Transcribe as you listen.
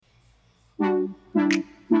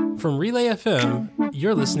From Relay FM,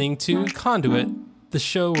 you're listening to Conduit, the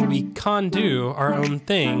show where we do our own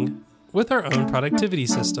thing with our own productivity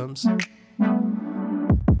systems.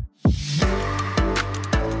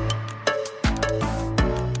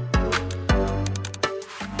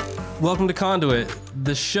 Welcome to Conduit,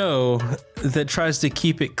 the show that tries to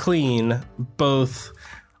keep it clean, both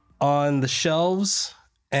on the shelves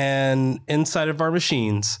and inside of our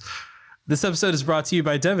machines. This episode is brought to you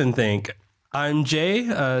by DevonThink. I'm Jay,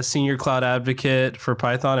 a senior cloud advocate for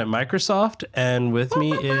Python at Microsoft, and with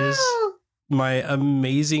me is my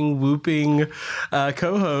amazing whooping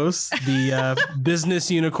co-host, the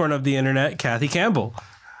business unicorn of the internet, Kathy Campbell.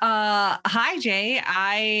 Hi, Jay.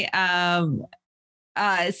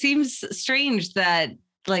 It seems strange that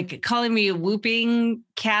like calling me whooping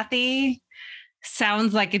Kathy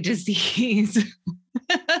sounds like a disease.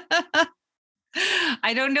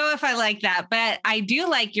 I don't know if I like that, but I do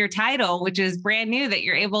like your title, which is brand new that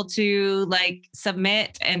you're able to like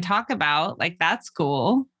submit and talk about. Like, that's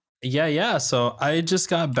cool. Yeah. So I just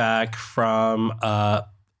got back from a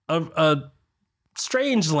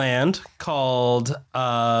strange land called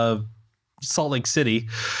Salt Lake City.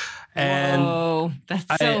 And whoa, that's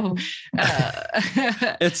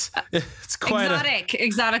it's quite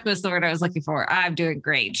exotic was the word I was looking for. I'm doing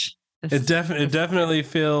great. It definitely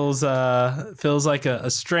feels like a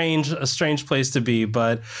strange place to be,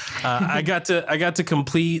 but I got to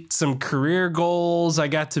complete some career goals. I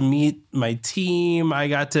got to meet my team. I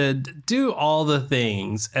got to do all the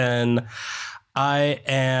things, and I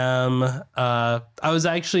was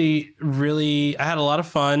actually I had a lot of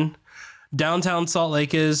fun. Downtown Salt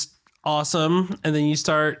Lake is awesome, and then you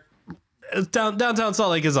start downtown Salt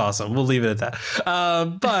Lake is awesome. We'll leave it at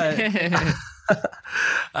that. But.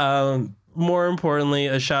 More importantly,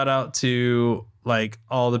 a shout out to like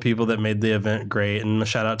all the people that made the event great, and a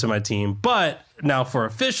shout out to my team. But now for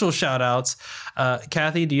official shout outs,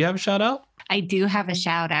 Kathy, do you have a shout out? I do have a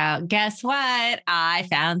shout out. Guess what? I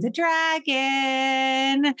found the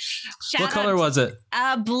dragon. What color was it?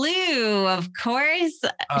 Blue, of course.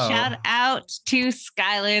 Oh. Shout out to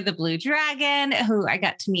Skylar, the blue dragon, who I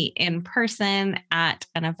got to meet in person at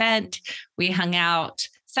an event. We hung out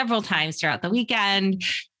several times throughout the weekend.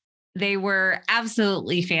 They were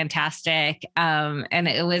absolutely fantastic. And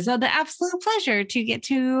it was the absolute pleasure to get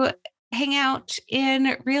to hang out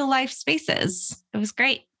in real life spaces. It was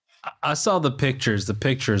great. I saw the pictures. The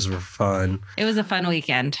pictures were fun. It was a fun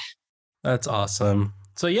weekend. That's awesome.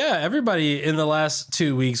 So yeah, everybody in the last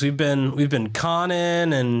 2 weeks, we've been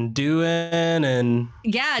conning and doing and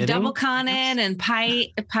double conning and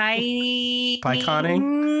pie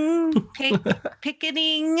conning,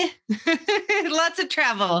 picketing, lots of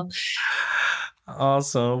travel.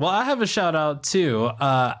 Awesome. Well, I have a shout out too.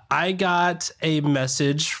 I got a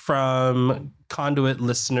message from Conduit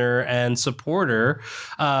listener and supporter,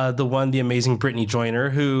 the amazing Brittany Joyner,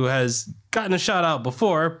 who has gotten a shout out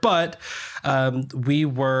before, but I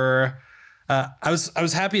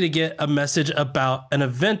was happy to get a message about an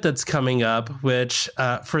event that's coming up, which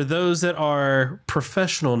for those that are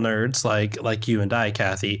professional nerds like you and I,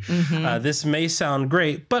 Kathy, this may sound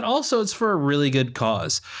great, but also it's for a really good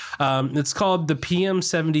cause. It's called the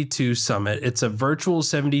PM72 Summit. It's a virtual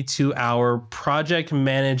 72-hour project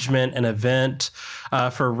management and event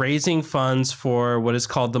for raising funds for what is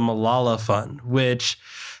called the Malala Fund, which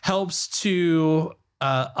helps to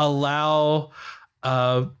allow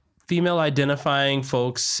female identifying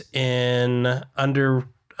folks in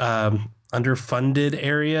underfunded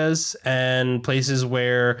areas and places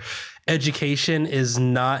where education is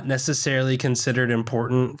not necessarily considered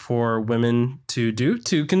important for women to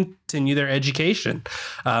continue their education,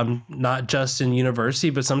 not just in university,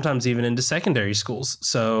 but sometimes even into secondary schools.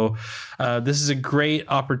 So this is a great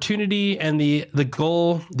opportunity, and the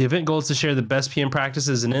event goal is to share the best PM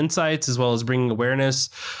practices and insights, as well as bringing awareness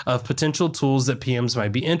of potential tools that PMs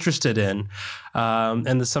might be interested in.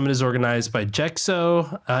 And the summit is organized by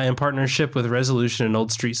Gexo in partnership with Resolution and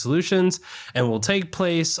Old Street Solutions, and will take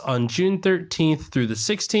place on June 13th through the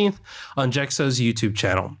 16th on Gexo's YouTube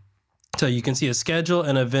channel. So you can see a schedule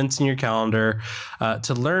and events in your calendar.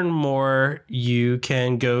 To learn more, you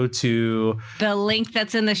can go to the link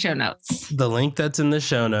that's in the show notes.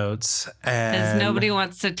 And nobody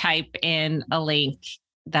wants to type in a link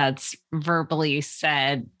that's verbally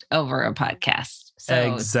said over a podcast.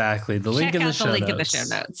 So exactly. The link in the show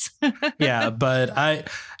notes. Yeah, but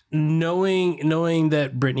knowing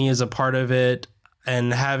that Brittany is a part of it,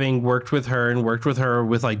 and having worked with her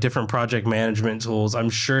with like different project management tools,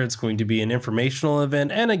 I'm sure it's going to be an informational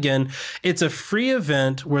event. And again, it's a free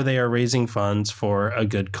event where they are raising funds for a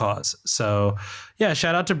good cause. So yeah,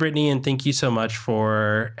 shout out to Brittany and thank you so much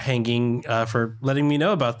for for letting me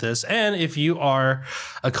know about this. And if you are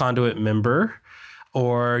a Conduit member,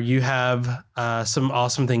 or you have some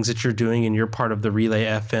awesome things that you're doing and you're part of the Relay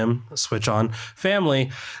FM Switch On family,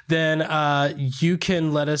 then you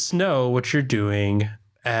can let us know what you're doing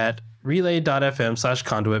at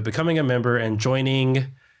relay.fm/conduit, becoming a member and joining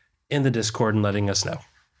in the Discord and letting us know.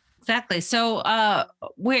 Exactly. So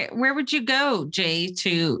where would you go, Jay,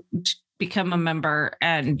 to become a member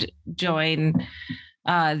and join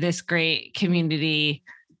this great community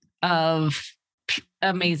of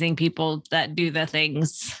amazing people that do the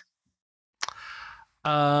things?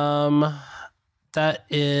 That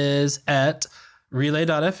is at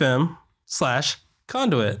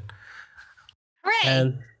relay.fm/conduit. Hooray!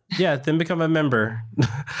 And yeah, then become a member.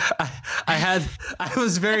 I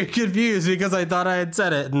was very confused because I thought I had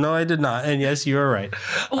said it. No, I did not. And yes, you are right.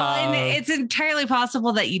 Well, and it's entirely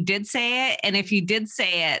possible that you did say it. And if you did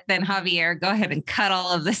say it, then Javier, go ahead and cut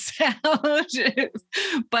all of this out.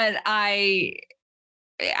 But I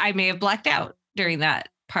may have blacked out during that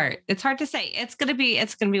part. It's hard to say. It's gonna be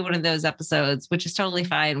one of those episodes, which is totally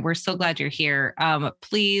fine. We're so glad you're here.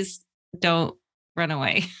 Please don't run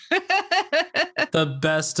away. The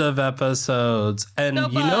best of episodes. And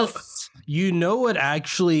you know what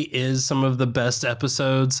actually is some of the best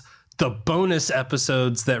episodes? The bonus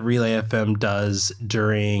episodes that Relay FM does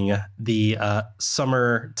during the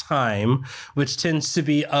summer time, which tends to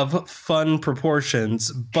be of fun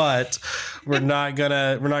proportions, but we're not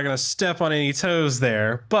gonna step on any toes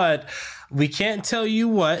there. But we can't tell you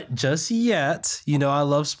what just yet. You know, I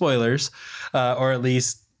love spoilers, or at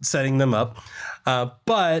least setting them up.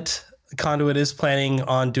 But Conduit is planning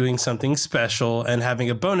on doing something special and having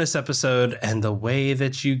a bonus episode. And the way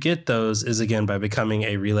that you get those is, again, by becoming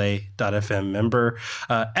a relay.fm member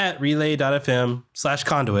at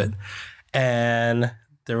relay.fm/conduit. And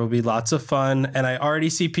there will be lots of fun. And I already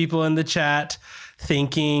see people in the chat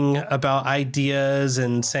thinking about ideas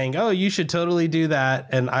and saying, oh, you should totally do that.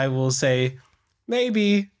 And I will say,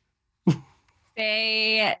 maybe.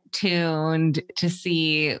 Stay tuned to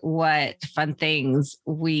see what fun things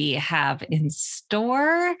we have in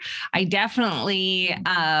store. I definitely,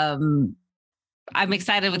 I'm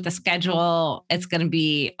excited with the schedule. It's going to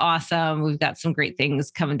be awesome. We've got some great things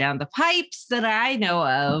coming down the pipes that I know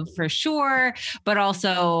of for sure, but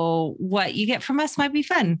also what you get from us might be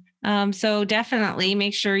fun. So definitely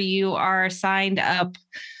make sure you are signed up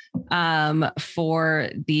for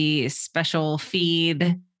the special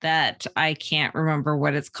feed that I can't remember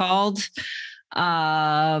what it's called.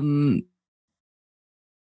 But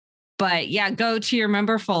yeah, go to your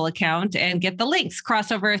Memberful account and get the links.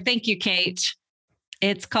 Crossover. Thank you, Kate.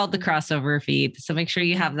 It's called the Crossover feed. So make sure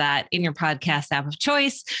you have that in your podcast app of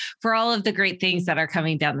choice for all of the great things that are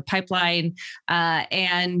coming down the pipeline.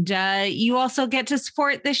 And you also get to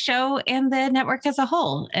support this show and the network as a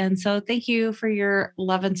whole. And so thank you for your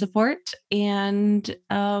love and support. And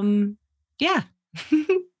yeah.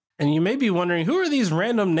 And you may be wondering, who are these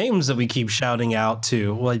random names that we keep shouting out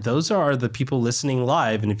to? Well, those are the people listening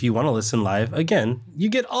live. And if you want to listen live, again, you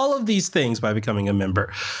get all of these things by becoming a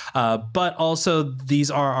member. But also,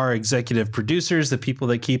 these are our executive producers, the people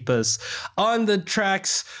that keep us on the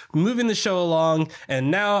tracks, moving the show along.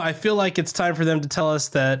 And now I feel like it's time for them to tell us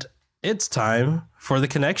that it's time for the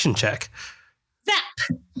connection check. Zap!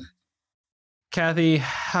 Kathy,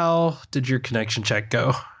 how did your connection check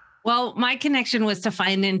go? Well, my connection was to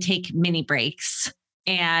find and take mini breaks.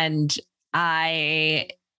 And I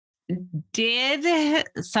did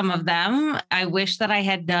some of them. I wish that I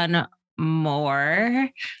had done more.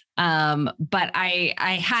 But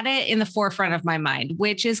I had it in the forefront of my mind,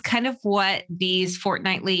 which is kind of what these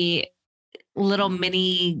fortnightly little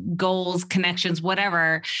mini goals, connections,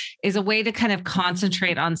 whatever, is a way to kind of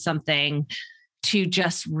concentrate on something to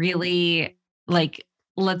just really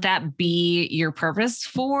let that be your purpose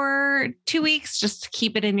for 2 weeks. Just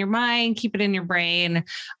keep it in your mind, keep it in your brain.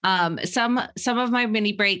 Some of my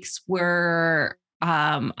mini breaks were,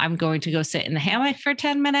 I'm going to go sit in the hammock for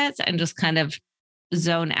 10 minutes and just kind of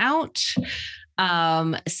zone out.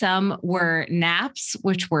 Some were naps,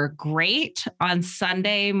 which were great on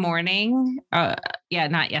Sunday morning.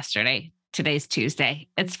 Not yesterday. Today's Tuesday.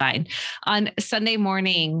 It's fine. On Sunday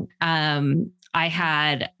morning, I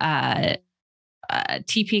had,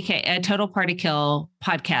 TPK, a Total Party Kill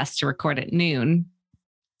podcast to record at noon.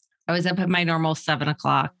 I was up at my normal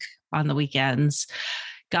 7:00 on the weekends,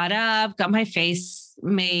 got up, got my face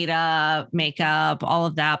made up, makeup, all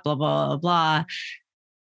of that, blah, blah, blah, blah.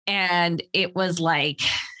 And it was like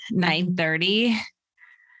 9:30.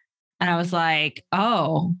 And I was like,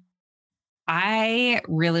 oh, I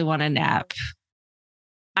really want a nap.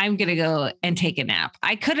 I'm going to go and take a nap.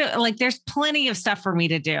 I could have, like, there's plenty of stuff for me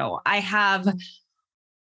to do. I have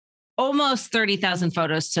almost 30,000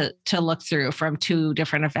 photos to look through from 2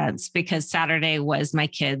 different events, because Saturday was my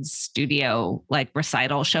kids' studio, like,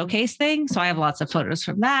 recital showcase thing. So I have lots of photos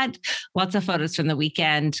from that, lots of photos from the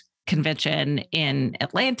weekend convention in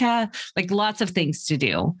Atlanta, like, lots of things to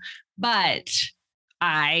do. But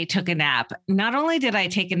I took a nap. Not only did I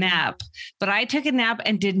take a nap, but I took a nap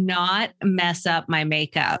and did not mess up my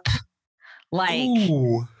makeup. Like,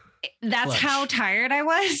 Ooh, that's clutch. how tired I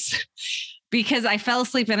was, because I fell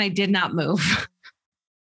asleep and I did not move.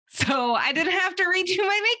 So I didn't have to redo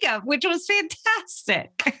my makeup, which was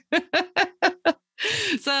fantastic.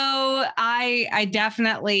 So I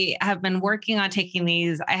definitely have been working on taking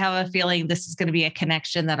these. I have a feeling this is going to be a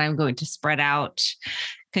connection that I'm going to spread out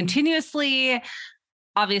continuously.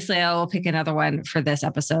 Obviously, I will pick another one for this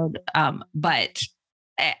episode. But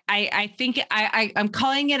I think I'm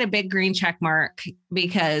calling it a big green check mark,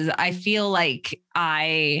 because I feel like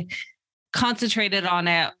I concentrated on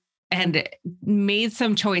it and made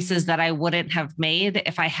some choices that I wouldn't have made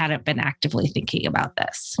if I hadn't been actively thinking about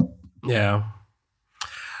this. Yeah.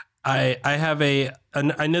 I have I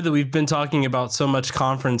know that we've been talking about so much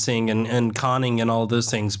conferencing and conning and all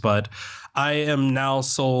those things, but I am now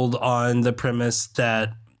sold on the premise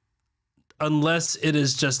that unless it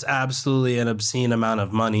is just absolutely an obscene amount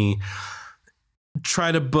of money,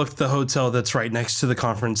 try to book the hotel that's right next to the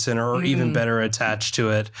conference center, or even better, attached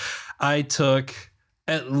to it. I took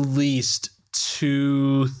at least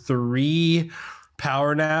 2-3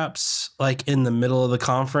 power naps, like, in the middle of the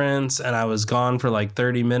conference, and I was gone for like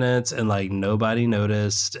 30 minutes and like nobody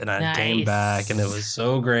noticed, and I came back and it was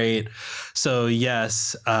so great. So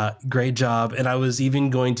yes, great job. And I was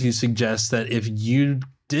even going to suggest that if you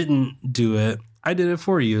didn't do it, I did it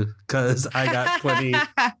for you, because I got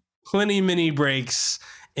plenty mini breaks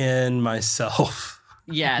in myself.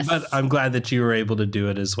 Yes. But I'm glad that you were able to do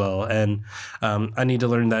it as well. And I need to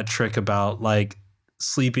learn that trick about, like,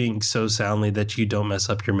 sleeping so soundly that you don't mess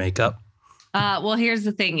up your makeup. Well, here's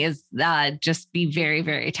the thing: is just be very,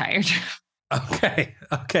 very tired. Okay.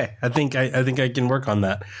 I think I can work on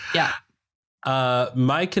that. Yeah.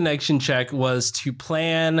 My connection check was to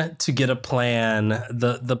plan to get a plan.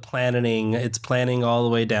 The planning, it's planning all the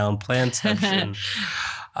way down, planception.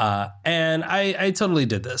 And I totally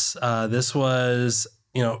did this. This was,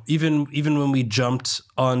 even when we jumped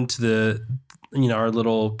onto the, our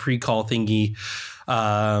little pre-call thingy,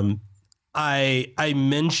 I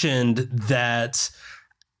mentioned that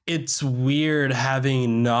it's weird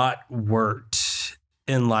having not worked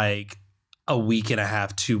in like a week and a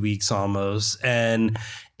half, 2 weeks almost. And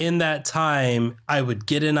in that time, I would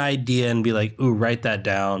get an idea and be like, ooh, write that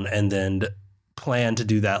down, and then plan to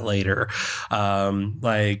do that later.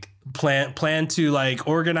 Like plan to like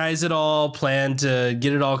organize it all, plan to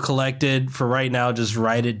get it all collected. For right now, just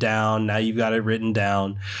write it down. Now you've got it written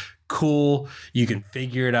down. Cool. You can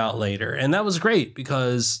figure it out later. And that was great,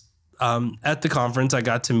 because at the conference, I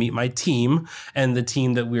got to meet my team and the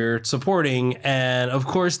team that we're supporting. And of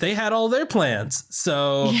course, they had all their plans.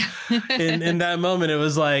 So in that moment, it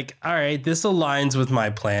was like, all right, this aligns with my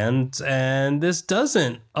plans and this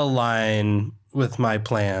doesn't align with my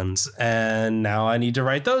plans. And now I need to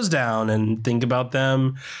write those down and think about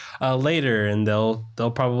them later. And they'll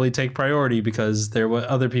probably take priority because they're what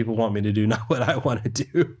other people want me to do, not what I want to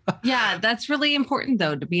do. Yeah, that's really important,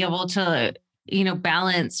 though, to be able to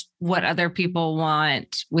balance what other people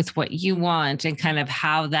want with what you want, and kind of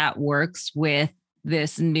how that works with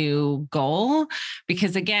this new goal.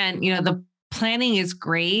 Because again, the planning is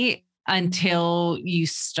great until you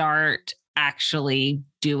start actually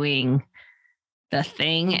doing the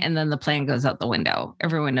thing, and then the plan goes out the window.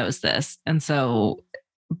 Everyone knows this. And so,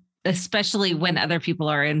 especially when other people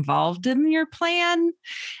are involved in your plan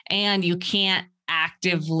and you can't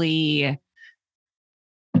actively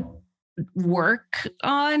work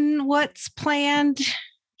on what's planned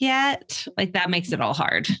yet, like, that makes it all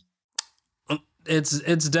hard.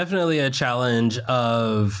 It's definitely a challenge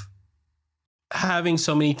of having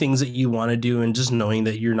so many things that you want to do and just knowing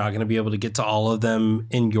that you're not going to be able to get to all of them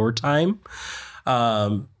in your time.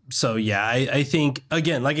 So yeah, I think,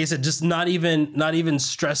 again, like I said, just not even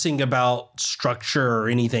stressing about structure or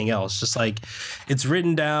anything else. Just like it's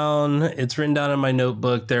written down in my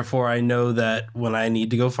notebook. Therefore, I know that when I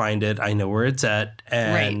need to go find it, I know where it's at.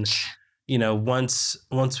 And,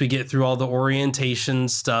 once we get through all the orientation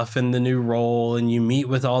stuff and the new role, and you meet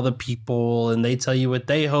with all the people and they tell you what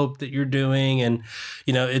they hope that you're doing, and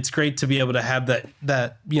it's great to be able to have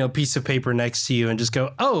that piece of paper next to you and just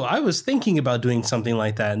go, oh, I was thinking about doing something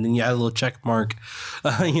like that, and then you add a little check mark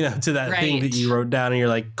to that thing that you wrote down, and you're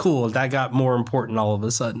like, cool, that got more important all of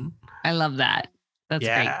a sudden. I love that. That's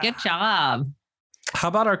great. Good job. How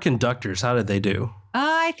about our conductors? How did they do?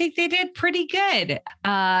 I think they did pretty good.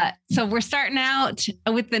 So we're starting out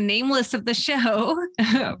with the nameless of the show.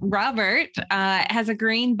 Robert has a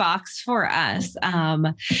green box for us.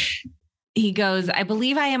 He goes, I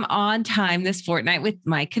believe I am on time this fortnight with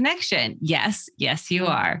my connection. Yes, you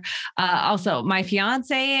are. Also, my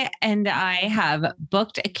fiance and I have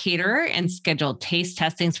booked a caterer and scheduled taste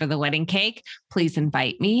testings for the wedding cake. Please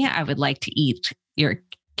invite me. I would like to eat your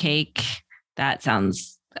cake. That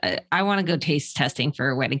sounds, I want to go taste testing for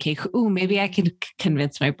a wedding cake. Ooh, maybe I could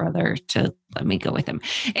convince my brother to let me go with him.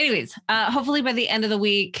 Anyways, hopefully by the end of the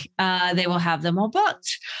week, they will have them all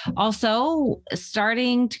booked. Also,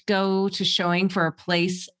 starting to go to showing for a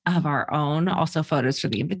place of our own. Also, photos for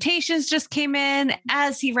the invitations just came in.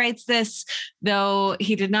 As he writes this, though,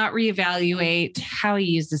 he did not reevaluate how he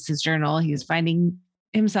uses his journal. He's finding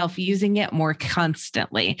himself using it more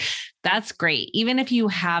constantly. That's great. Even if you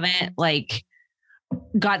haven't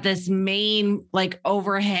got this main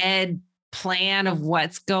overhead plan of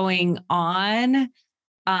what's going on,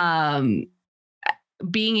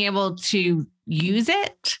 being able to use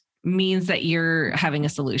it means that you're having a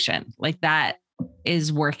solution that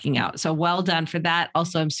is working out. So well done for that.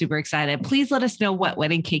 Also, I'm super excited. Please let us know what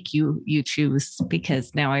wedding cake you choose,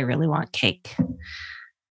 because now I really want cake.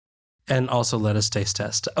 And also let us taste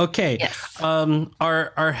test. Okay. Yes.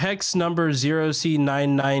 Our hex number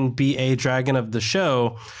 0C99BA Dragon of the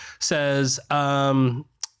show says,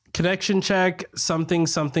 connection check, something,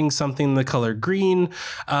 the color green.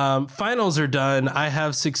 Finals are done. I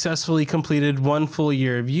have successfully completed 1 full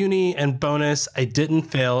year of uni, and bonus, I didn't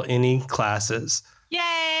fail any classes.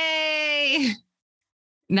 Yay!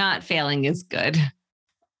 Not failing is good.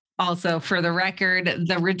 Also, for the record,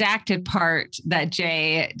 the redacted part that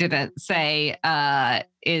Jay didn't say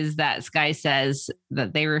is that Sky says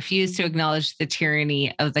that they refuse to acknowledge the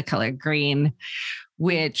tyranny of the color green,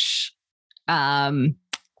 which we're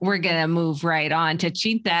going to move right on to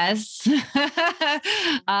Chintas.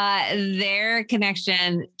 Their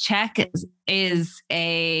connection check is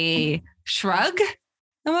a shrug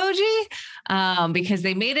emoji, because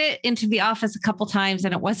they made it into the office a couple times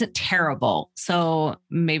and it wasn't terrible. So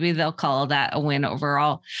maybe they'll call that a win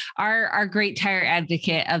overall. Our great tire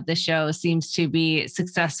advocate of the show seems to be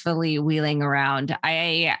successfully wheeling around.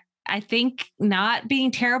 I think not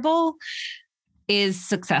being terrible is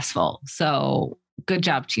successful. So good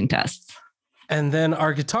job, Chintas. And then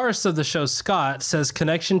our guitarist of the show, Scott, says,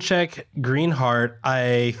 connection check, green heart.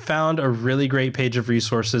 I found a really great page of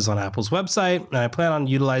resources on Apple's website, and I plan on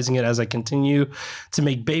utilizing it as I continue to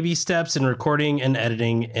make baby steps in recording and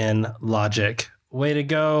editing in Logic. Way to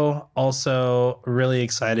go. Also, really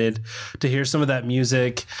excited to hear some of that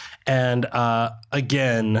music. And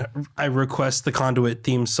again, I request the Conduit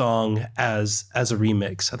theme song as a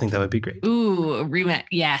remix. I think that would be great. Ooh, remix.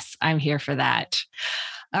 Yes, I'm here for that.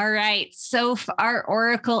 All right. So our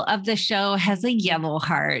oracle of the show has a yellow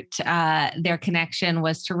heart. Their connection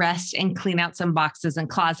was to rest and clean out some boxes and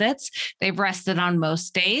closets. They've rested on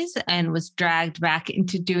most days and was dragged back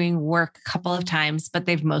into doing work a couple of times, but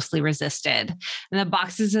they've mostly resisted. And the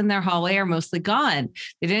boxes in their hallway are mostly gone.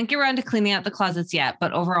 They didn't get around to cleaning out the closets yet,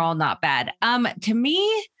 but overall not bad. To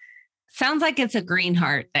me, sounds like it's a green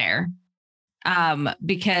heart there,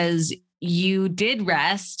 because you did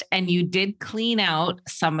rest and you did clean out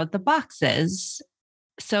some of the boxes.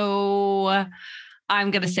 So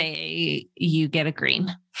I'm going to say you get a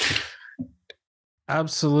green.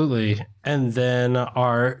 Absolutely. And then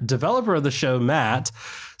our developer of the show, Matt,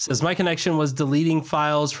 says, my connection was deleting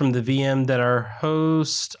files from the VM that our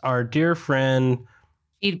host, our dear friend,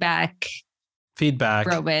 Feedback.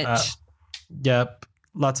 Robit. Yep.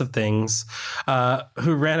 Lots of things,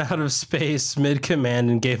 who ran out of space mid-command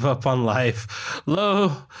and gave up on life.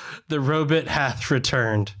 Lo, the Robit hath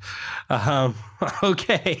returned.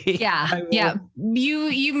 Okay. Yeah.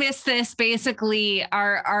 You missed this. Basically,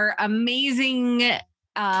 our amazing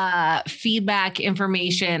feedback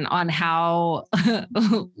information on how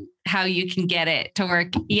you can get it to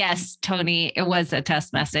work. Yes, Tony, it was a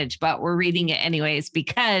test message, but we're reading it anyways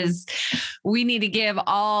because we need to give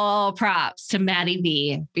all props to Matty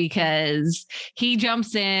V, because he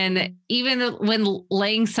jumps in even when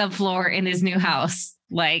laying subfloor in his new house.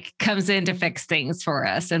 like comes in to fix things for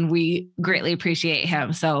us, and we greatly appreciate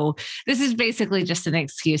him. So this is basically just an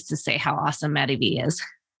excuse to say how awesome Maddie B is.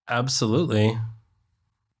 Absolutely.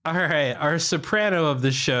 All right, our soprano of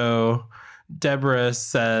the show, Deborah,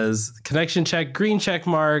 says, connection check, green check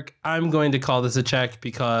mark. I'm going to call this a check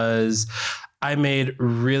because I made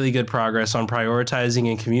really good progress on prioritizing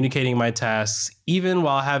and communicating my tasks, even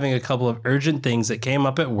while having a couple of urgent things that came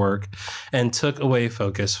up at work and took away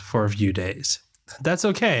focus for a few days. That's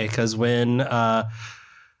okay, because when,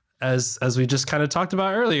 as we just kind of talked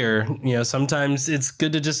about earlier, sometimes it's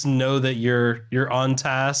good to just know that you're on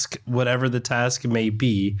task, whatever the task may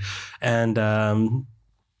be, and I'm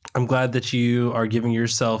glad that you are giving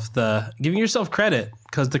yourself credit,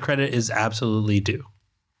 because the credit is absolutely due.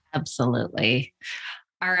 Absolutely.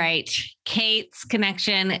 All right. Kate's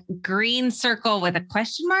connection, green circle with a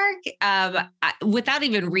question mark. Without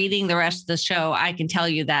even reading the rest of the show, I can tell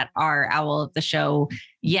you that our owl of the show,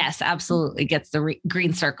 yes, absolutely gets the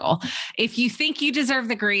green circle. If you think you deserve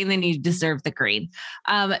the green, then you deserve the green.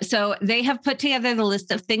 So they have put together the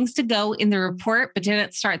list of things to go in the report, but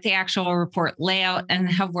didn't start the actual report layout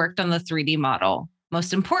and have worked on the 3D model.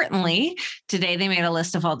 Most importantly, today they made a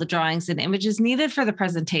list of all the drawings and images needed for the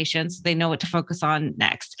presentation so they know what to focus on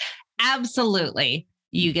next. Absolutely,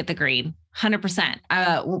 you get the green,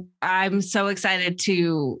 100%. I'm so excited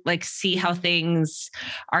to see how things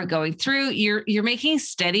are going through. You're making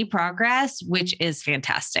steady progress, which is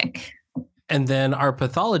fantastic. And then our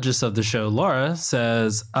pathologist of the show, Laura,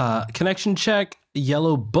 says, connection check,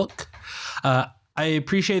 yellow book. I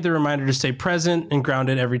appreciate the reminder to stay present and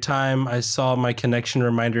grounded every time I saw my connection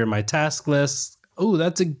reminder in my task list. Oh,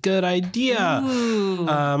 that's a good idea.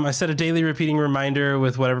 I set a daily repeating reminder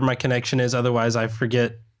with whatever my connection is. Otherwise, I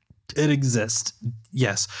forget it exists.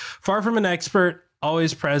 Yes. Far from an expert,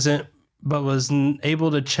 always present, but was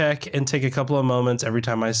able to check and take a couple of moments every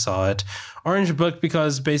time I saw it. Orange book,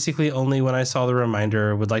 because basically only when I saw the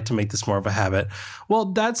reminder, would like to make this more of a habit. Well,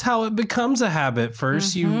 that's how it becomes a habit.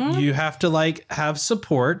 First, you have to have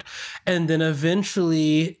support, and then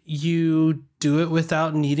eventually you do it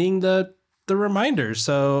without needing the reminder.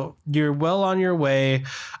 So you're well on your way.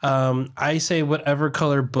 I say whatever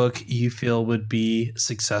color book you feel would be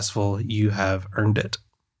successful, you have earned it.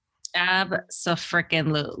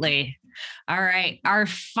 Abso-freaking-lutely. All right. Our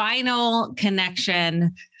final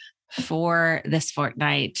connection for this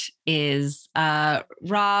fortnight is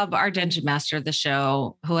Rob, our dungeon master of the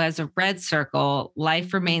show, who has a red circle.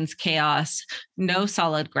 Life remains chaos. No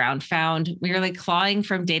solid ground found. Merely clawing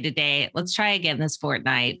from day to day. Let's try again this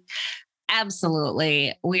fortnight.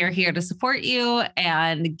 Absolutely. We are here to support you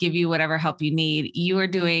and give you whatever help you need. You are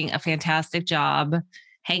doing a fantastic job.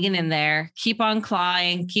 Hanging in there. Keep on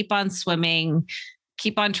clawing. Keep on swimming.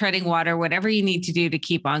 Keep on treading water, whatever you need to do to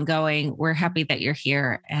keep on going. We're happy that you're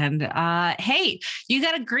here. And hey, you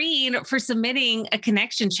got a green for submitting a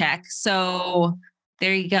connection check. So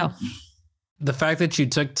there you go. The fact that you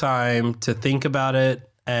took time to think about it,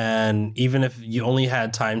 and even if you only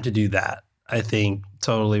had time to do that, I think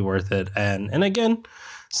totally worth it. And again,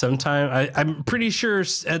 sometime I'm pretty sure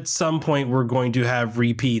at some point we're going to have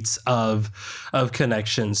repeats of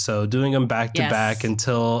connections. So doing them back to back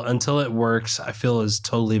until it works, I feel is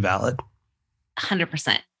totally valid.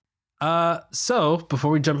 100%. So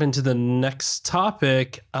before we jump into the next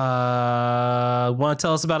topic, want to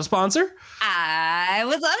tell us about a sponsor? I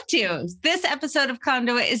would love to. This episode of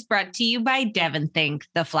Conduit is brought to you by DevonThink,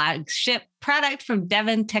 the flagship product from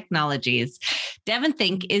Devon Technologies.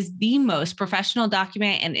 DevonThink is the most professional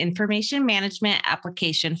document and information management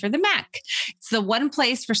application for the Mac. It's the one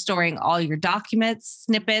place for storing all your documents,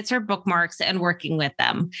 snippets, or bookmarks and working with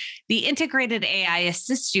them. The integrated AI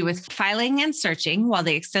assists you with filing and searching, while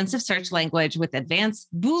the extensive search language with advanced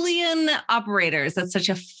Boolean operators. That's such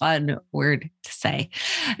a fun word to say.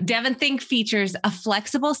 DevonThink features a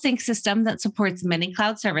flexible sync system that supports many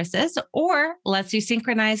cloud services or lets you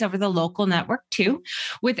synchronize over the local network too,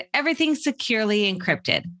 with everything securely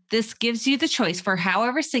encrypted. This gives you the choice for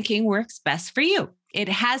however syncing works best for you. It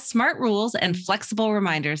has smart rules and flexible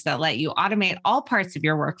reminders that let you automate all parts of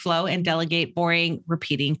your workflow and delegate boring,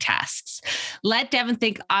 repeating tasks. Let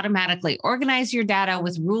DevonThink automatically organize your data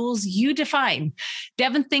with rules you define.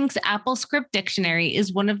 DevonThink's Apple Script Dictionary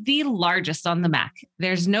is one of the largest on the Mac.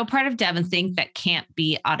 There's no part of DevonThink that can't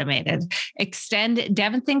be automated. Extend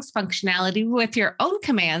DevonThink's functionality with your own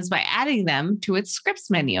commands by adding them to its scripts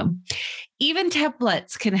menu. Even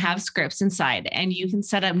templates can have scripts inside, and you can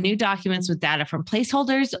set up new documents with data from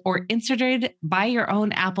placeholders or inserted by your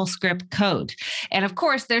own Apple script code. And of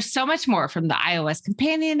course, there's so much more, from the iOS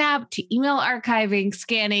companion app to email archiving,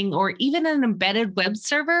 scanning, or even an embedded web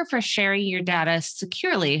server for sharing your data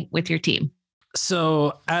securely with your team.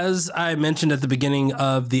 So, as I mentioned at the beginning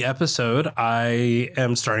of the episode, I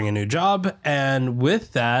am starting a new job. And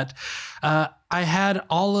with that, I had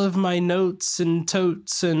all of my notes and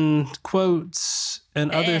totes and quotes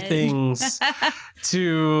and other things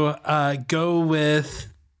to go with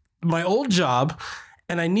my old job.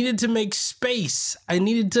 And I needed to make space. I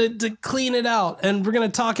needed to clean it out. And we're going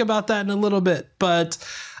to talk about that in a little bit. But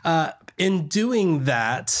in doing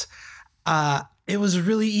that, it was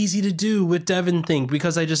really easy to do with DevonThink,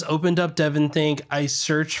 because I just opened up DevonThink. I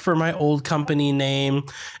searched for my old company name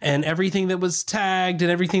and everything that was tagged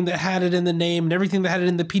and everything that had it in the name and everything that had it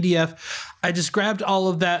in the PDF. I just grabbed all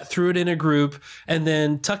of that, threw it in a group, and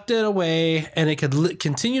then tucked it away, and it could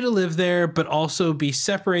continue to live there, but also be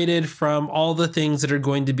separated from all the things that are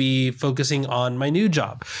going to be focusing on my new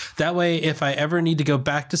job. That way, if I ever need to go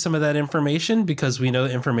back to some of that information, because we know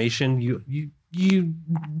information, you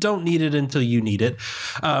don't need it until you need it.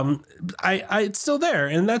 It's still there,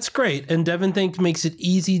 and that's great. And DevonThink makes it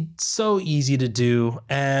easy, so easy to do.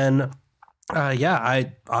 And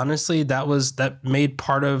I honestly, that made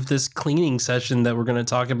part of this cleaning session that we're going to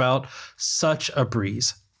talk about such a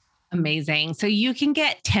breeze. Amazing. So you can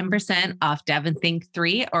get 10% off DevonThink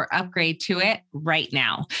 3 or upgrade to it right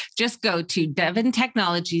now. Just go to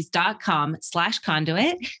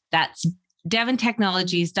devontechnologies.com/conduit. That's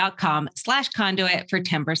devontechnologies.com/conduit for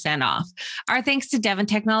 10% off. Our thanks to Devon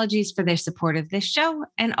Technologies for their support of this show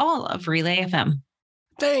and all of Relay FM.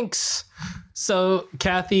 Thanks. So,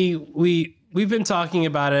 Kathy, we've been talking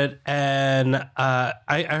about it, and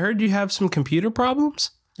I heard you have some computer problems.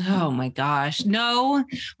 Oh my gosh. No,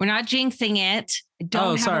 we're not jinxing it.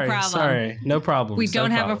 Don't have a problem. Sorry. No problem. We don't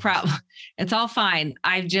have a problem. It's all fine.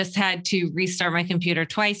 I've just had to restart my computer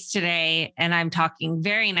twice today, and I'm talking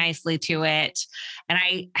very nicely to it. And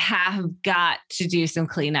I have got to do some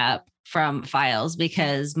cleanup from files,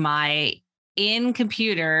 because my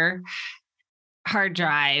in-computer hard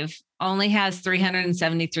drive only has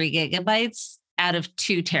 373 gigabytes out of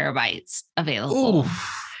 2 terabytes available.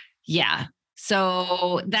 Oof. Yeah.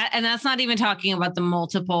 So that's not even talking about the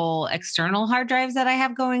multiple external hard drives that I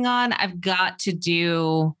have going on. I've got to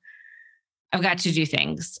do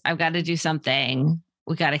things. I've got to do something.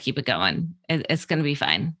 We got to keep it going. It's going to be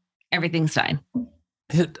fine. Everything's fine.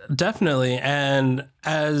 Definitely. And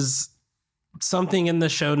as something in the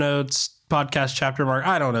show notes, podcast chapter mark,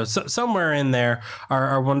 I don't know, somewhere in there,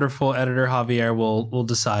 our wonderful editor Javier will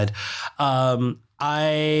decide.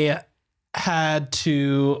 I had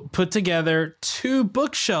to put together 2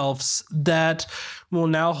 bookshelves that will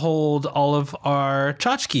now hold all of our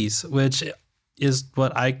tchotchkes, which is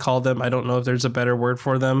what I call them. I don't know if there's a better word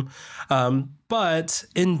for them. But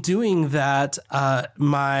in doing that,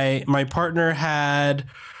 my partner had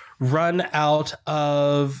run out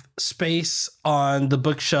of space on the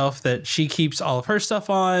bookshelf that she keeps all of her stuff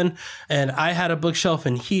on. And I had a bookshelf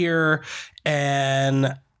in here,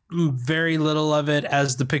 and very little of it,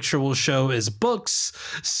 as the picture will show, is books.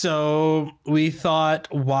 So we thought,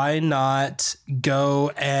 why not go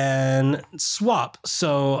and swap?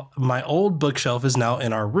 So my old bookshelf is now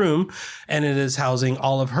in our room, and it is housing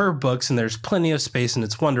all of her books, and there's plenty of space, and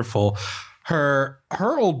it's wonderful. Her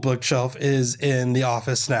old bookshelf is in the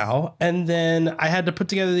office now. And then I had to put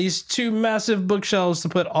together these 2 massive bookshelves to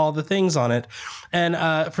put all the things on it. And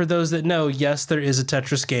for those that know, yes, there is a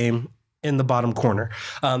Tetris game in the bottom corner.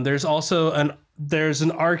 There's also an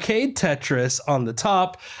arcade Tetris on the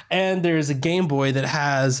top, and there's a Game Boy that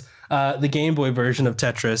has the Game Boy version of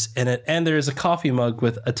Tetris in it, and there's a coffee mug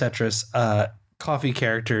with a Tetris coffee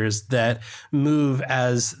characters that move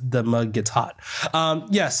as the mug gets hot.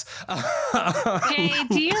 Yes. Jay,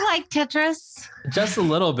 do you like Tetris? Just a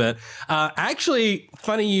little bit. Actually,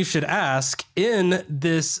 funny you should ask. In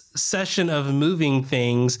this session of moving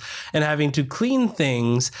things and having to clean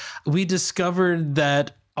things, we discovered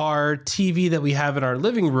that our TV that we have in our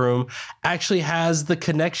living room actually has the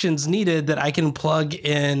connections needed that I can plug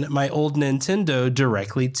in my old Nintendo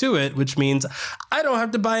directly to it, which means I don't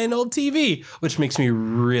have to buy an old TV, which makes me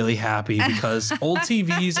really happy, because old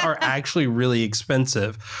TVs are actually really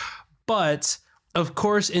expensive. But of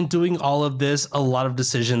course, in doing all of this, a lot of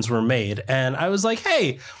decisions were made. And I was like,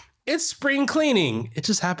 hey, it's spring cleaning. It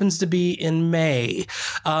just happens to be in May.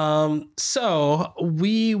 So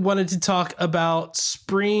we wanted to talk about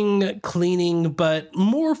spring cleaning, but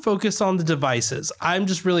more focused on the devices. I'm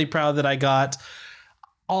just really proud that I got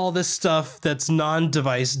all this stuff that's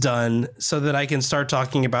non-device done so that I can start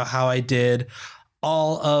talking about how I did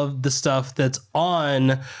all of the stuff that's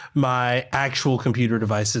on my actual computer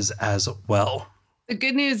devices as well. The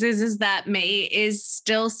good news is that May is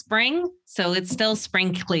still spring. So it's still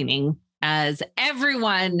spring cleaning, as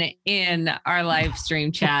everyone in our live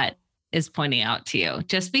stream chat is pointing out to you.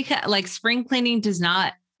 Just because like spring cleaning does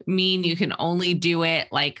not mean you can only do it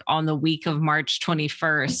like on the week of March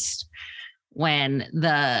 21st when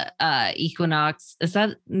the equinox is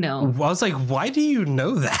that no. I was like, why do you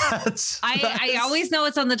know that? I always know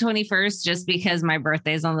it's on the 21st just because my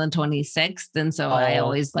birthday is on the 26th. And so I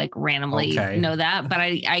always like randomly know that, but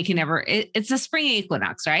I can never, it's a spring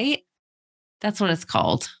equinox, right? That's what it's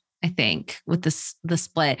called, I think, with the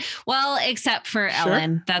split. Well, except for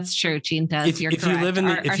Ellen. That's true. Gene does. If you live in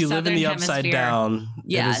the upside down,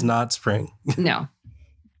 it is not spring. No,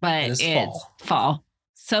 but it's fall.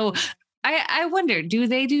 So I wonder, do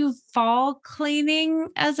they do fall cleaning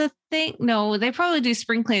as a thing? No, they probably do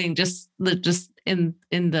spring cleaning just in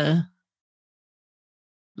the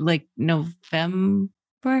like November.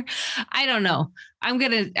 I don't know. I'm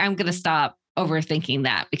gonna stop overthinking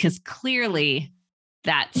that because clearly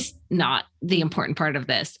that's not the important part of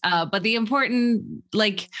this. But the important,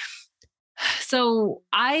 so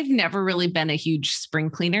I've never really been a huge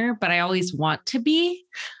spring cleaner, but I always want to be.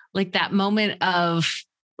 Like that moment of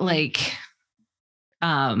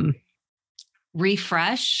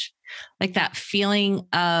refresh, like that feeling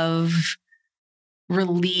of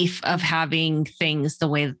relief of having things the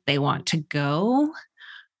way that they want to go.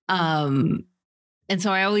 And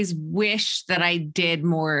so I always wish that I did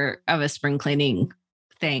more of a spring cleaning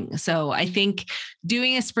thing. So I think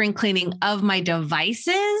doing a spring cleaning of my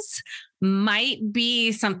devices might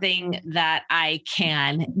be something that I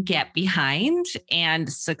can get behind and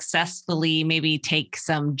successfully maybe take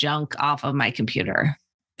some junk off of my computer.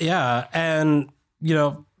 Yeah. And,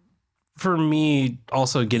 for me,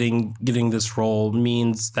 also getting this role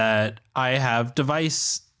means that I have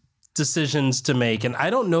device decisions to make. And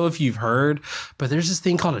I don't know if you've heard, but there's this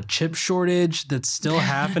thing called a chip shortage that's still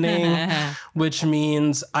happening, which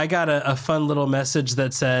means I got a fun little message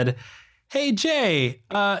that said, "Hey, Jay,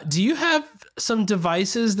 do you have some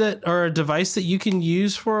devices or a device that you can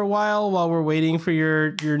use for a while we're waiting for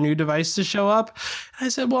your new device to show up?" And I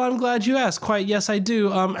said, "Well, I'm glad you asked. Quite, yes, I do.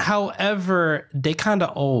 However, they kind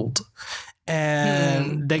of old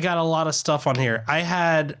and they got a lot of stuff on here.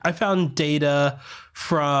 I found data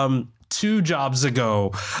from 2 jobs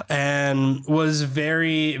ago and was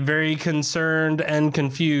very, very concerned and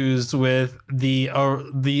confused with the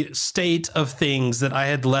state of things that I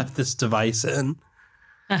had left this device in."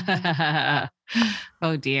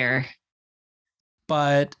 Oh dear.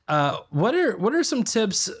 But what are some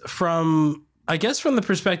tips from the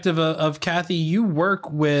perspective of Kathy? You work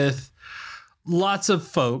with lots of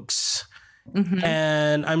folks,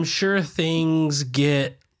 and I'm sure things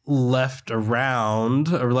get left around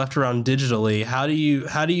digitally. How do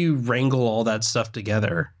you wrangle all that stuff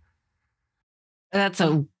together? That's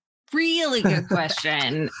a really good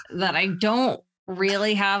question that I don't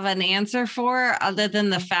really have an answer for, other than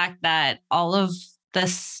the fact that all of the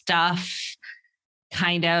stuff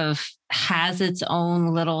kind of has its own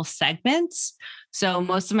little segments. So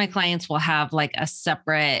most of my clients will have like a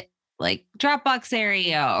separate like Dropbox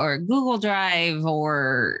area or Google Drive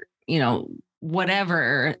or,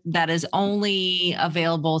 whatever that is only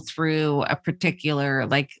available through a particular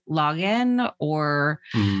like login or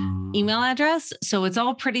email address. So it's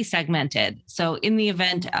all pretty segmented. So in the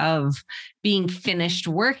event of being finished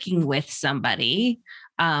working with somebody,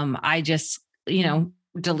 I just,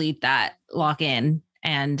 delete that login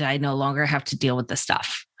and I no longer have to deal with the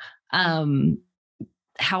stuff.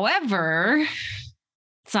 However,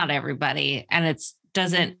 it's not everybody, and it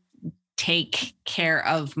doesn't take care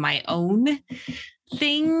of my own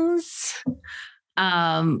things,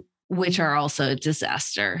 which are also a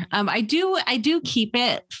disaster. I do keep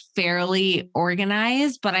it fairly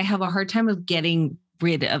organized, but I have a hard time of getting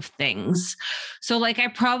rid of things. So like I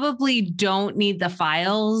probably don't need the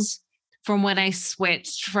files from when I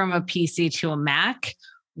switched from a PC to a Mac,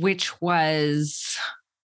 which was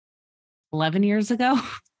 11 years ago.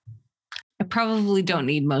 I probably don't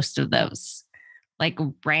need most of those, like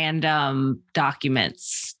random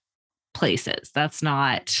documents, places. That's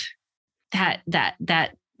not I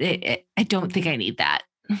don't think I need that.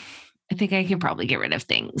 I think I can probably get rid of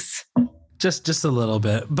things. Just a little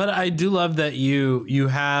bit. But I do love that you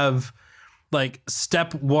have like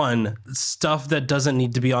step one, stuff that doesn't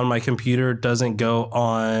need to be on my computer doesn't go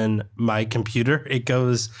on my computer. It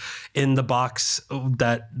goes in the box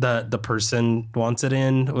that the person wants it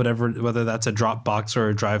in, whatever, whether that's a Dropbox or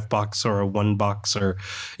a Drive box or a One box or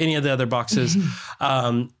any of the other boxes.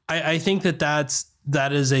 I think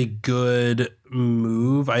that is a good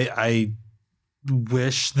move. I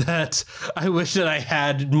wish that I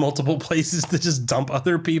had multiple places to just dump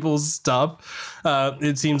other people's stuff.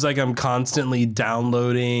 It seems like I'm constantly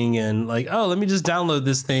downloading and like, oh, let me just download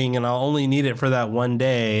this thing and I'll only need it for that one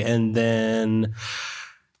day. And then,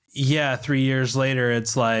 3 years later,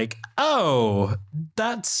 it's like, oh,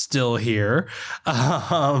 that's still here.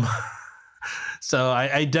 So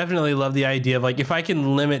I definitely love the idea of like, if I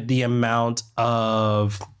can limit the amount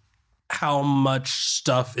of how much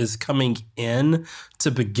stuff is coming in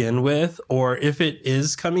to begin with, or if it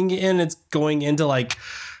is coming in, it's going into like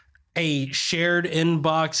a shared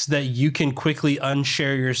inbox that you can quickly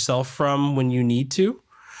unshare yourself from when you need to.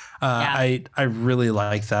 I really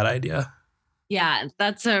like that idea. Yeah,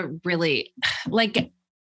 that's a really like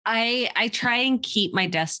I try and keep my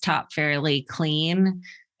desktop fairly clean,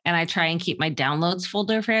 and I try and keep my downloads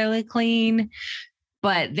folder fairly clean.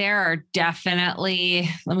 But there are definitely,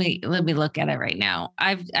 let me look at it right now.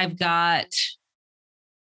 I've got,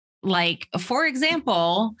 like, for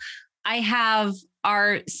example, I have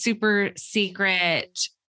our super secret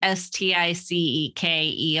STICKERS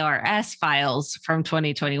files from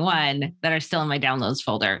 2021 that are still in my downloads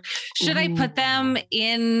folder. Should I put them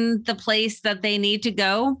in the place that they need to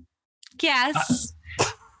go? Yes.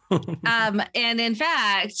 And in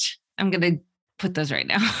fact, I'm going to put those right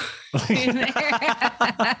now.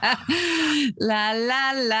 La,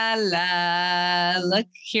 la, la, la. Look,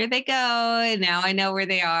 here they go. Now I know where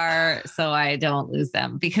they are, so I don't lose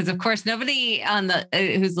them. Because, of course, nobody on the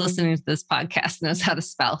who's listening to this podcast knows how to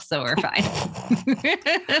spell, so we're fine.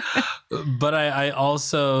 But I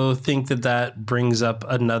also think that brings up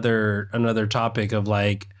another topic of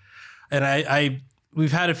like, and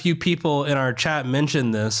we've had a few people in our chat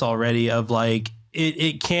mention this already of like,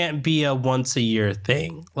 it can't be a once a year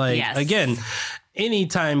thing. Like, yes. Again,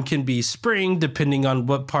 anytime can be spring, depending on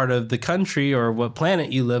what part of the country or what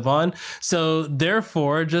planet you live on. So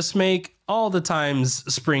therefore, just make all the times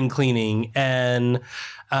spring cleaning. And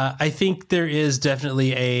I think there is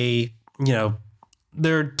definitely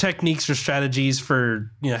there are techniques or strategies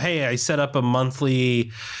for, hey, I set up a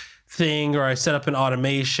monthly thing, or I set up an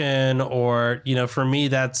automation, or, for me,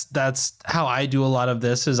 that's how I do a lot of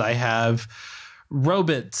this is I have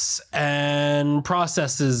robots and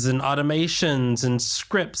processes and automations and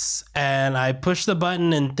scripts, and I push the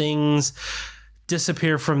button and things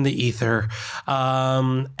disappear from the ether.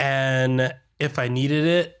 And if I needed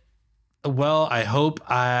it, well, I hope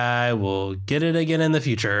I will get it again in the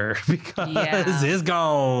future because it's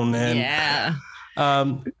gone. And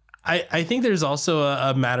I think there's also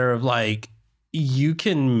a matter of like, you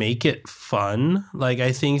can make it fun. Like,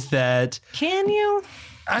 I think that... Can you?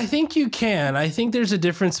 I think you can. I think there's a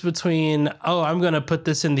difference between, I'm going to put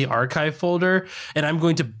this in the archive folder and I'm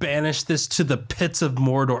going to banish this to the pits of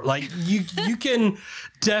Mordor. Like, you can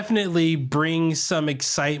definitely bring some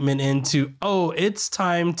excitement into, it's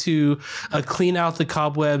time to clean out the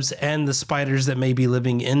cobwebs and the spiders that may be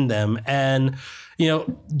living in them, and,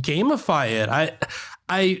 gamify it.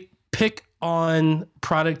 I pick on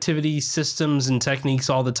productivity systems and techniques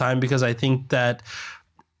all the time because I think that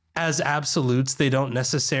as absolutes, they don't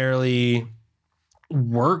necessarily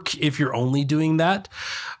work if you're only doing that.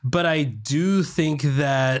 But I do think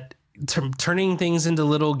that turning things into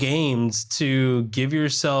little games to give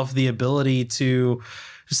yourself the ability to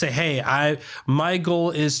say, hey, my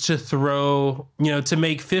goal is to throw, to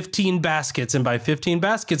make 15 baskets. And by 15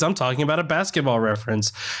 baskets, I'm talking about a basketball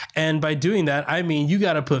reference. And by doing that, I mean, you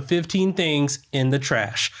got to put 15 things in the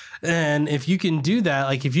trash. And if you can do that,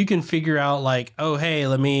 like if you can figure out like, hey,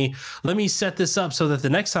 let me set this up so that the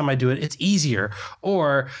next time I do it, it's easier.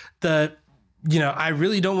 Or I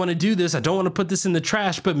really don't want to do this. I don't want to put this in the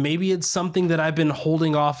trash, but maybe it's something that I've been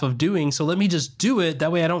holding off of doing. So let me just do it.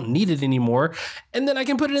 That way I don't need it anymore. And then I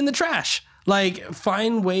can put it in the trash. Like,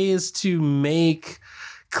 find ways to make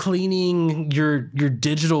cleaning your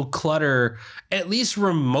digital clutter at least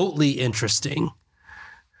remotely interesting.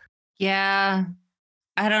 Yeah.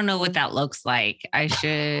 I don't know what that looks like. I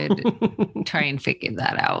should try and figure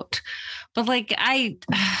that out. But like,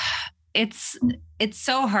 it's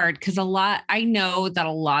so hard because I know that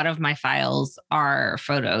a lot of my files are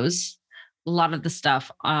photos. A lot of the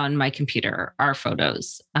stuff on my computer are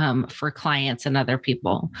photos for clients and other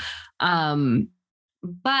people.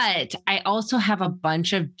 But I also have a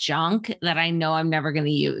bunch of junk that I know I'm never going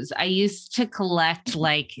to use. I used to collect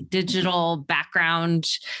like digital background,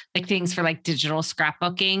 like things for like digital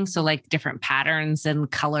scrapbooking. So, like different patterns and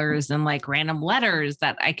colors and like random letters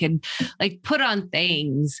that I could like put on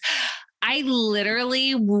things. I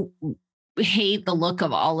literally hate the look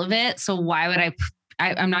of all of it. So, why would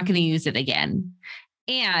I'm not going to use it again.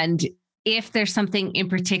 And if there's something in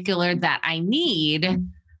particular that I need,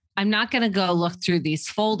 I'm not going to go look through these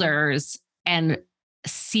folders and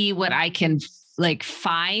see what I can like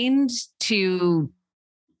find to,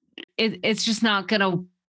 it's just not going to,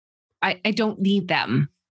 I don't need them.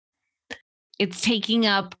 It's taking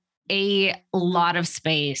up a lot of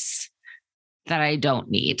space that I don't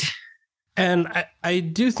need. And I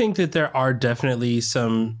do think that there are definitely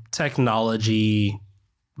some technology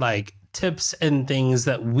like tips and things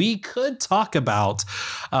that we could talk about.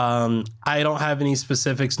 I don't have any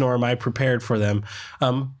specifics, nor am I prepared for them.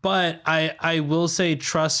 But I will say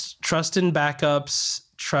trust in backups,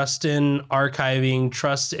 trust in archiving,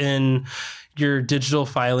 trust in your digital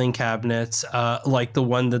filing cabinets, like the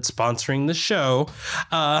one that's sponsoring the show.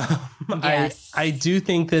 Yes. I do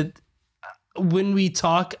think that when we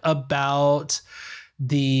talk about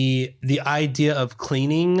the idea of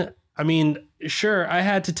cleaning, I mean, sure, I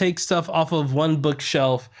had to take stuff off of one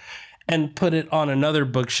bookshelf and put it on another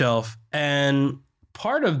bookshelf. And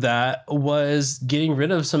part of that was getting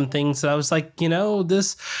rid of some things that I was like,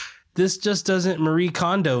 this just doesn't Marie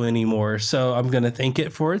Kondo anymore. So I'm going to thank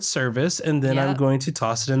it for its service, and then I'm going to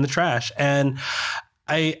toss it in the trash. And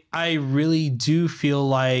I really do feel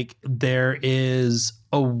like there is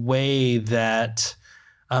a way that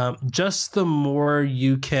just the more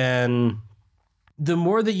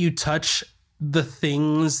that you touch the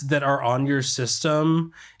things that are on your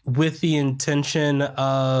system with the intention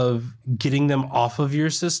of getting them off of your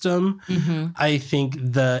system, I think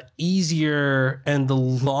the easier and the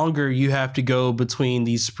longer you have to go between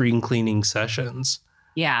these spring cleaning sessions.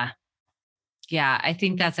 Yeah. Yeah, I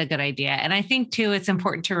think that's a good idea. And I think too, it's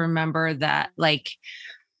important to remember that like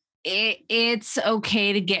it's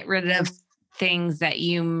okay to get rid of things that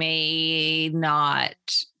you may not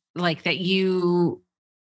like, that you,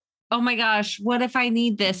 oh my gosh, what if I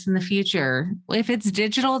need this in the future? If it's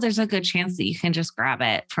digital, there's a good chance that you can just grab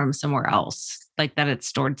it from somewhere else, like that it's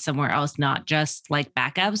stored somewhere else, not just like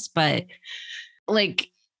backups, but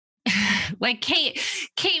like Kate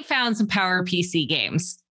found some PowerPC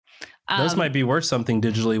games. Those might be worth something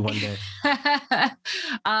digitally one day.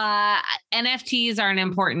 NFTs aren't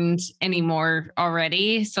important anymore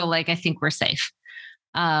already. So like, I think we're safe.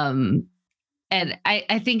 And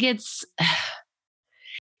I think it's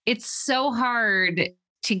so hard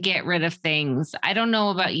to get rid of things. I don't know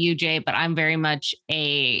about you, Jay, but I'm very much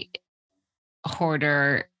a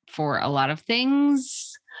hoarder for a lot of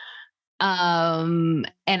things. And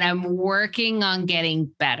I'm working on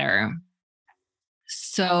getting better.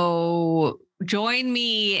 So join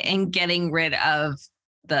me in getting rid of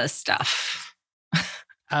the stuff.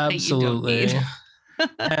 Absolutely.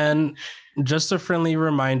 And just a friendly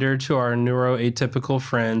reminder to our neuroatypical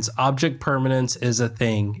friends, object permanence is a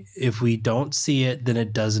thing. If we don't see it, then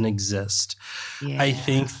it doesn't exist. Yeah. I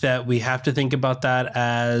think that we have to think about that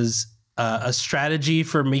as a strategy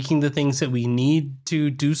for making the things that we need to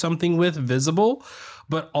do something with visible,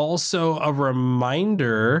 but also a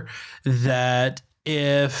reminder that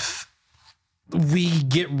if we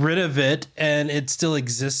get rid of it and it still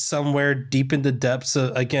exists somewhere deep in the depths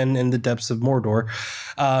of, again, in the depths of Mordor,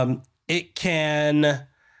 it can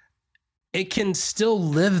still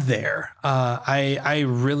live there. I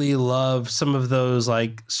really love some of those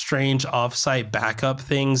like strange offsite backup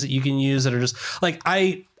things that you can use that are just like,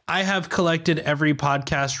 I have collected every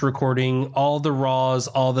podcast recording, all the raws,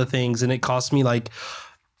 all the things, and it cost me like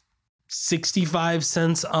 65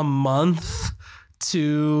 cents a month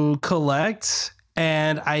to collect,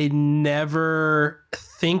 and I never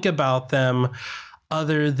think about them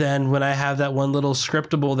other than when I have that one little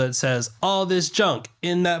scriptable that says all this junk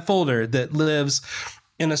in that folder that lives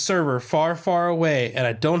in a server far, far away, and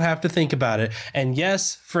I don't have to think about it. And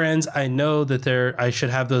yes, friends, I know that I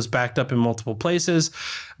should have those backed up in multiple places,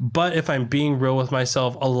 but if I'm being real with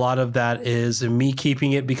myself, a lot of that is me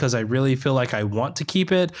keeping it because I really feel like I want to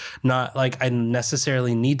keep it, not like I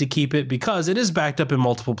necessarily need to keep it, because it is backed up in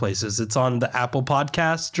multiple places. It's on the Apple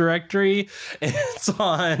Podcast directory. It's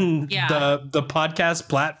on the podcast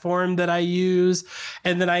platform that I use.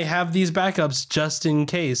 And then I have these backups just in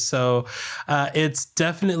case. So it's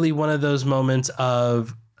definitely one of those moments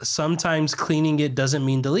of sometimes cleaning it doesn't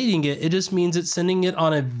mean deleting it. It just means it's sending it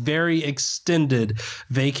on a very extended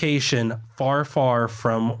vacation far, far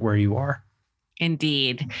from where you are.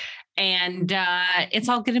 Indeed. And it's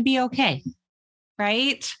all going to be okay.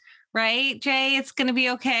 Right? Right, Jay? It's going to be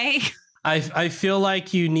okay. I feel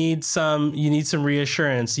like you need some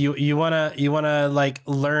reassurance. You wanna like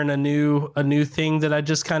learn a new thing that I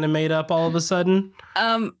just kind of made up all of a sudden?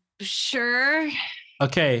 Sure.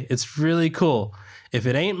 Okay, it's really cool. If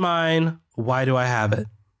it ain't mine, why do I have it?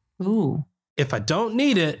 Ooh. If I don't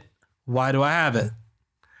need it, why do I have it?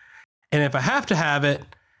 And if I have to have it,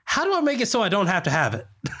 how do I make it so I don't have to have it?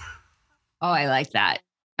 Oh, I like that.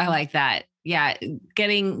 I like that. Yeah,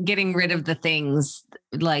 getting rid of the things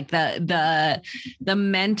like the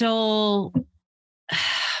mental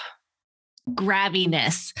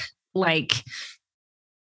grabbiness, like,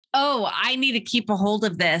 oh, I need to keep a hold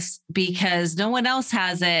of this because no one else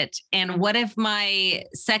has it. And what if my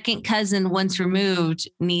second cousin, once removed,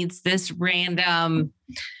 needs this random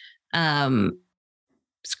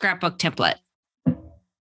scrapbook template?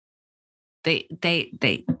 They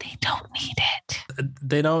don't need it.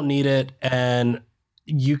 They don't need it, and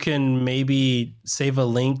you can maybe save a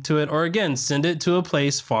link to it, or again, send it to a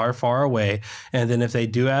place far, far away. And then if they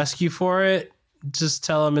do ask you for it, just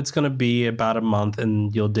tell them it's going to be about a month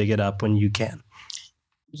and you'll dig it up when you can.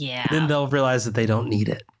 Yeah. Then they'll realize that they don't need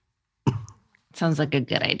it. Sounds like a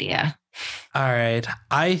good idea. All right.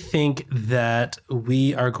 I think that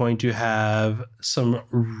we are going to have some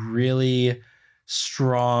really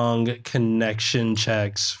strong connection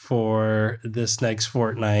checks for this next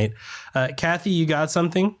fortnight. Kathy, you got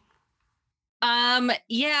something?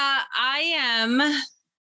 Yeah, I am.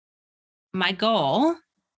 My goal,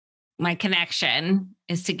 my connection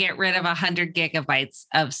is to get rid of 100 gigabytes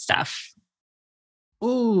of stuff.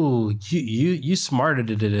 Ooh, you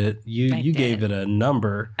smarted it. You gave it a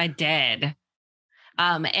number. I did.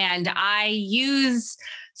 And I use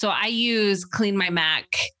Clean My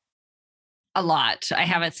Mac a lot. I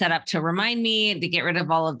have it set up to remind me to get rid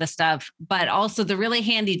of all of the stuff, but also the really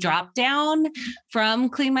handy drop down from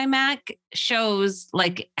Clean My Mac shows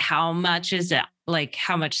like how much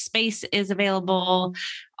space is available,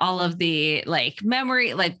 all of the like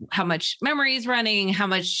memory, like how much memory is running, how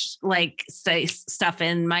much like stuff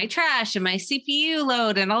in my trash and my CPU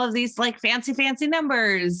load and all of these like fancy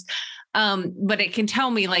numbers. But it can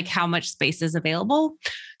tell me like how much space is available.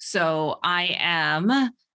 So I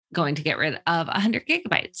am going to get rid of 100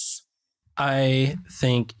 gigabytes. I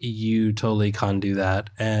think you totally can do that.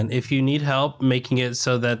 And if you need help making it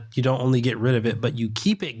so that you don't only get rid of it, but you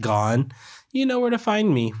keep it gone, you know where to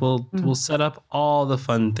find me. We'll set up all the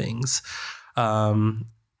fun things. And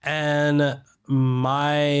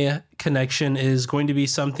my connection is going to be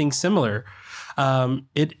something similar.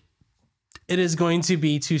 It is going to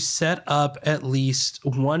be to set up at least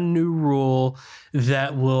one new rule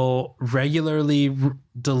that will regularly I'm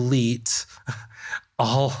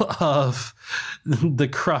the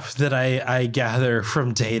cruft that I gather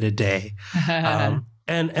from day to day. And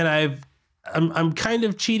I'm kind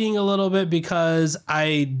of cheating a little bit because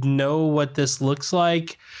I know what this looks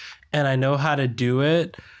like and I know how to do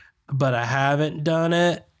it, but I haven't done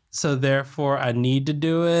it. So therefore I need to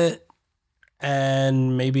do it.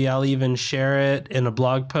 And maybe I'll even share it in a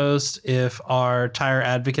blog post if our tire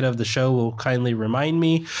advocate of the show will kindly remind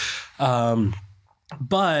me.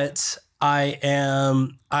 But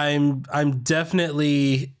I'm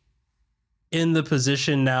definitely in the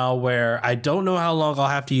position now where I don't know how long I'll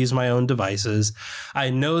have to use my own devices.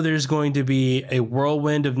 I know there's going to be a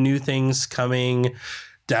whirlwind of new things coming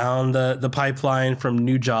down the pipeline from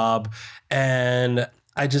new job. And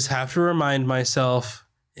I just have to remind myself,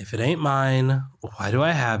 if it ain't mine, why do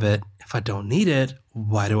I have it? If I don't need it,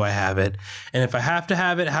 why do I have it? And if I have to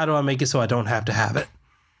have it, how do I make it so I don't have to have it?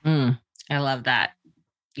 I love that.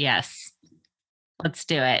 Yes. Let's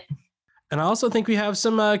do it. And I also think we have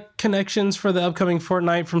some connections for the upcoming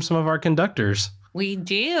fortnight from some of our conductors. We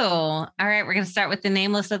do. All right. We're going to start with the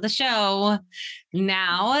nameless of the show.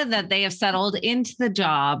 Now that they have settled into the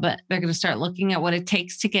job, they're going to start looking at what it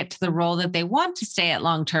takes to get to the role that they want to stay at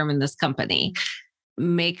long-term in this company.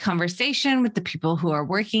 Make conversation with the people who are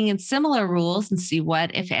working in similar roles and see what,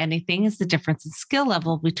 if anything, is the difference in skill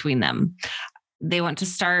level between them. They want to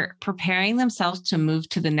start preparing themselves to move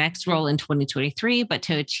to the next role in 2023. But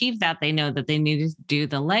to achieve that, they know that they need to do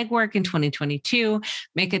the legwork in 2022,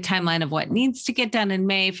 make a timeline of what needs to get done in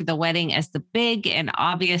May for the wedding as the big and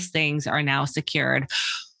obvious things are now secured.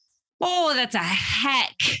 Oh, that's a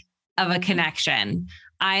heck of a connection.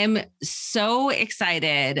 I'm so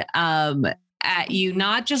excited. At you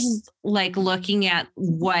not just like looking at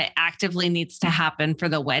what actively needs to happen for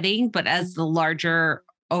the wedding, but as the larger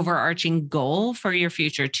overarching goal for your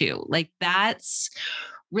future too. Like that's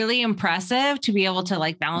really impressive to be able to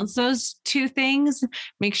like balance those two things.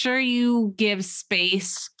 Make sure you give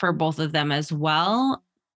space for both of them as well,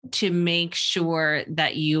 to make sure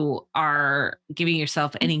that you are giving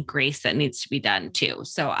yourself any grace that needs to be done too.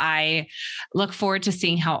 So I look forward to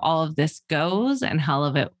seeing how all of this goes and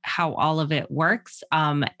how all of it works.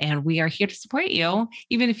 And we are here to support you,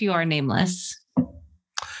 even if you are nameless.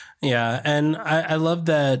 Yeah. And I love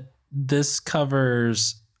that this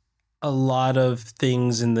covers a lot of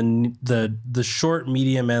things in the short,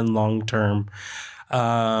 medium, and long term.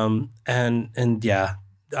 And yeah,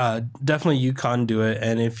 definitely you Conduit.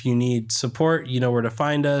 And if you need support, you know where to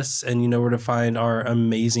find us, and you know where to find our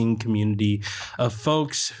amazing community of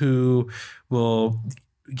folks who will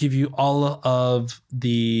give you all of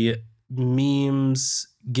the memes,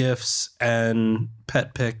 gifs, and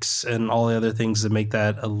pet pics and all the other things that make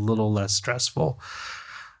that a little less stressful.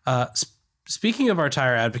 Speaking of our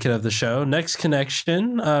tire advocate of the show, Next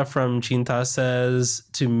Connection from Chinta says,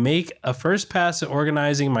 to make a first pass at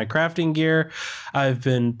organizing my crafting gear, I've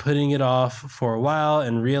been putting it off for a while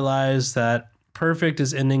and realized that perfect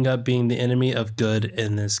is ending up being the enemy of good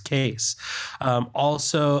in this case.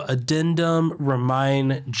 Also, addendum,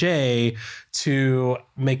 remind Jay to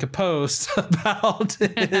make a post about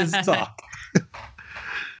his talk.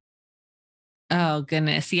 Oh,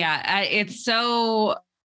 goodness. Yeah, it's so...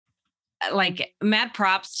 like, mad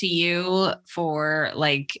props to you for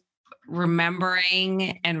like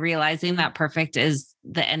remembering and realizing that perfect is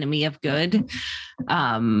the enemy of good.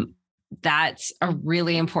 That's a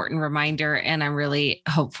really important reminder, and I'm really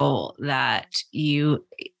hopeful that you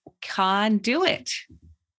can do it.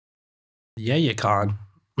 Yeah, you can.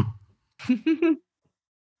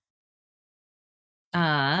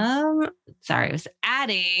 Sorry, I was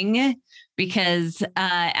adding because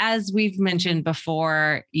as we've mentioned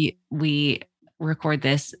before, we record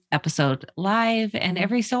this episode live, and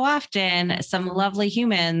every so often some lovely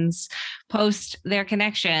humans post their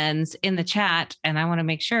connections in the chat, and I want to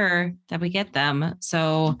make sure that we get them.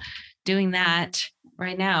 So doing that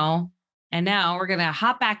right now. And now we're going to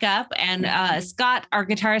hop back up, and Scott, our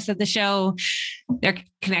guitarist of the show, their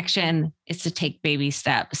connection is to take baby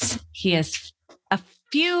steps. He has a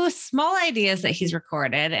few small ideas that he's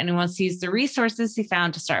recorded, and he wants to use the resources he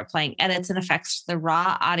found to start applying edits and effects to the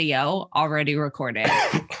raw audio already recorded.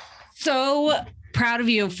 So proud of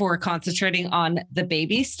you for concentrating on the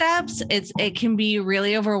baby steps. It can be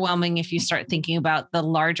really overwhelming if you start thinking about the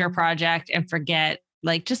larger project and forget,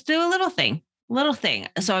 like, just do a little thing.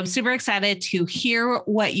 So I'm super excited to hear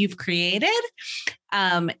what you've created,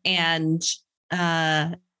 and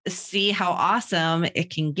see how awesome it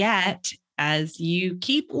can get as you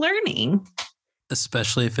keep learning.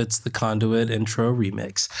 Especially if it's the Conduit intro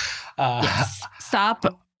remix. Yes. Stop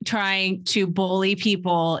trying to bully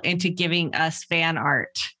people into giving us fan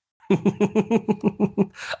art.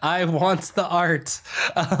 I want the art.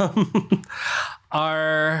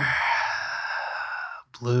 Our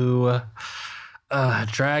blue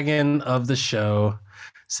dragon of the show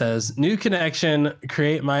says, new connection,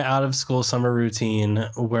 create my out of school summer routine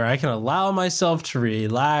where I can allow myself to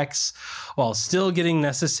relax while still getting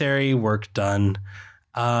necessary work done.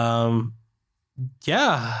 Yeah,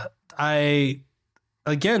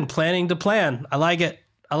 planning to plan. I like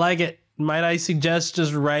it. Might I suggest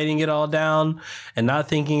just writing it all down and not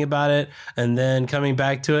thinking about it, and then coming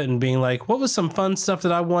back to it and being like, what was some fun stuff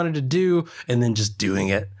that I wanted to do, and then just doing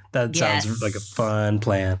it. That sounds like a fun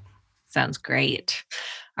plan. Sounds great.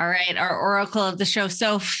 All right. Our oracle of the show,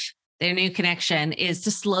 Soph, their new connection is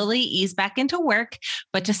to slowly ease back into work,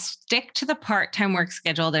 but to stick to the part-time work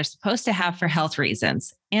schedule they're supposed to have for health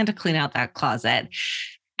reasons, and to clean out that closet.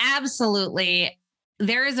 Absolutely.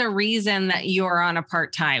 There is a reason that you're on a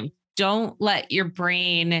part-time. Don't let your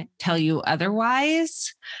brain tell you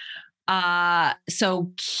otherwise.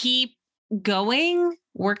 So keep going,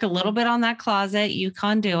 work a little bit on that closet. You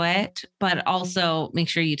can do it, but also make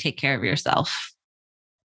sure you take care of yourself.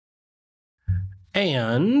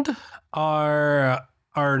 And our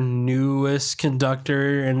newest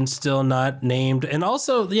conductor, and still not named, and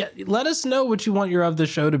also, let us know what you want your of the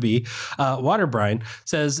show to be. Waterbrine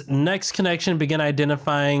says, next connection, begin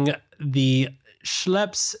identifying the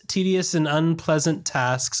schleps, tedious and unpleasant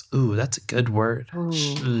tasks. Ooh, that's a good word.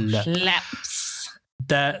 Schleps.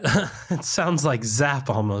 That it sounds like Zap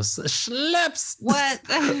almost. Schleps. What?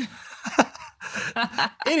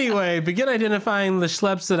 Anyway, begin identifying the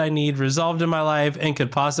schleps that I need resolved in my life and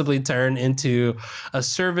could possibly turn into a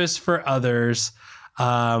service for others.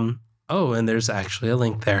 And there's actually a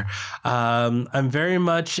link there. I'm very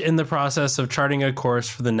much in the process of charting a course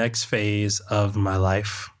for the next phase of my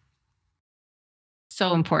life.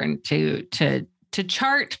 So important to to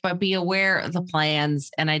chart, but be aware of the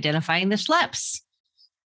plans and identifying the schleps.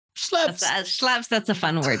 Schleps. That's a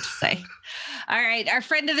fun word to say. All right. Our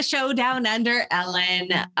friend of the show Down Under, Ellen,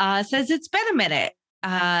 says it's been a minute.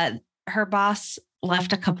 Her boss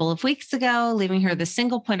left a couple of weeks ago, leaving her the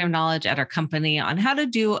single point of knowledge at her company on how to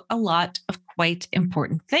do a lot of quite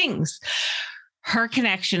important things. Her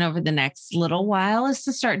connection over the next little while is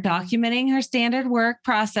to start documenting her standard work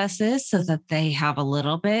processes so that they have a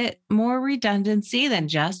little bit more redundancy than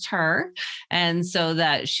just her. And so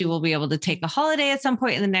that she will be able to take a holiday at some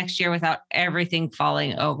point in the next year without everything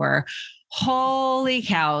falling over. Holy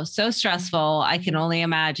cow, so stressful. I can only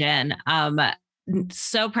imagine.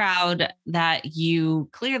 So proud that you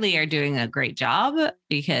clearly are doing a great job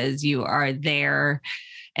because you are there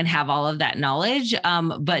and have all of that knowledge.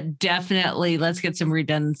 But definitely let's get some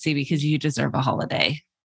redundancy because you deserve a holiday.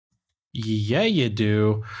 Yeah, you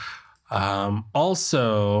do.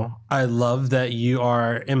 Also, I love that you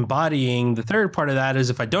are embodying the third part of that is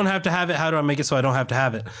if I don't have to have it, how do I make it so I don't have to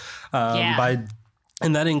have it?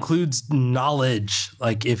 And that includes knowledge.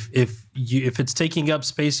 Like if it's taking up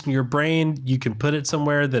space in your brain, you can put it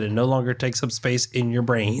somewhere that it no longer takes up space in your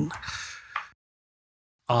brain.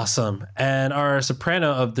 Awesome. And our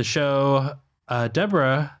soprano of the show,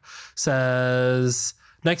 Deborah, says,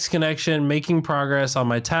 next connection, making progress on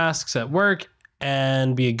my tasks at work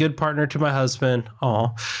and be a good partner to my husband.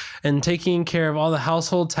 And taking care of all the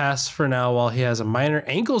household tasks for now while he has a minor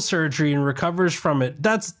ankle surgery and recovers from it.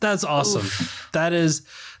 That's awesome. Oof. That is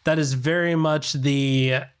very much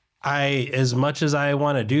as much as I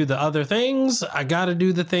want to do the other things, I got to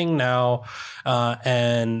do the thing now,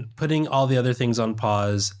 and putting all the other things on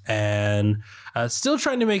pause and still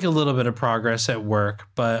trying to make a little bit of progress at work,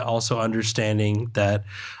 but also understanding that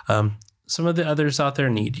some of the others out there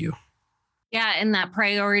need you. Yeah, and that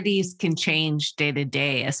priorities can change day to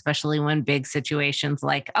day, especially when big situations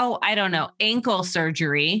like, I don't know, ankle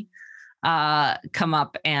surgery come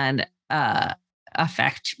up and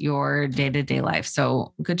affect your day-to-day life.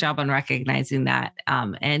 So good job on recognizing that.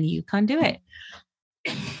 And you can do it.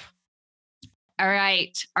 All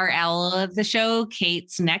right. Our owl of the show,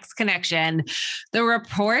 Kate's next connection. The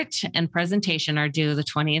report and presentation are due the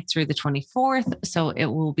 20th through the 24th. So it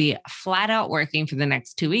will be flat out working for the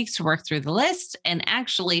next 2 weeks to work through the list and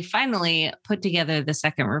actually finally put together the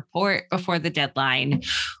second report before the deadline.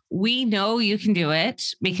 We know you can do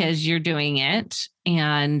it because you're doing it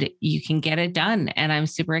and you can get it done. And I'm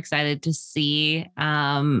super excited to see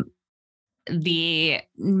the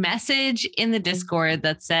message in the Discord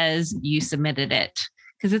that says you submitted it,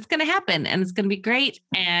 because it's going to happen and it's going to be great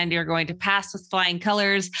and you're going to pass with flying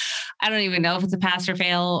colors. I don't even know if it's a pass or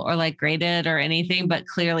fail or like graded or anything, but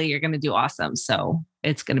clearly you're going to do awesome. So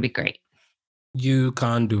it's going to be great. You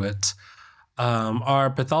can do it. Our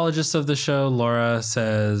pathologist of the show, Laura,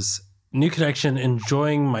 says, new connection,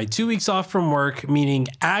 enjoying my 2 weeks off from work, meaning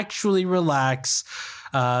actually relax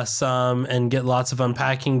some and get lots of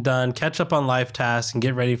unpacking done, catch up on life tasks, and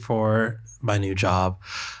get ready for my new job.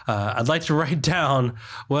 I'd like to write down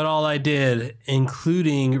what all I did,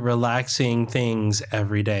 including relaxing things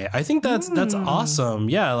every day. I think that's awesome.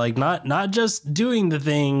 Yeah, like not just doing the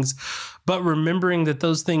things, but remembering that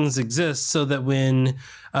those things exist so that when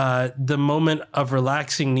the moment of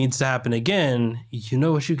relaxing needs to happen again, you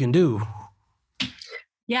know what you can do.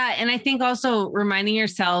 Yeah. And I think also reminding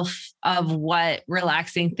yourself of what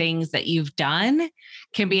relaxing things that you've done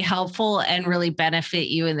can be helpful and really benefit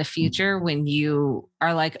you in the future when you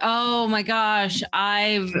are like, oh my gosh,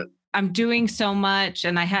 I'm doing so much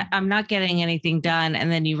and I'm not getting anything done. And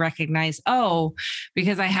then you recognize,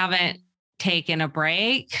 because I haven't taken a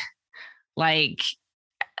break,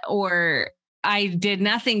 or I did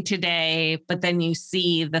nothing today, but then you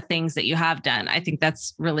see the things that you have done. I think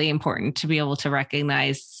that's really important to be able to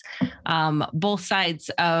recognize both sides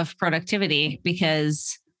of productivity,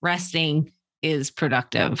 because resting is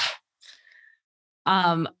productive.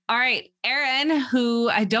 All right, Aaron, who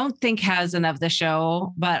I don't think has an of the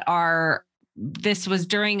show, but this was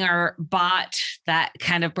during our bot that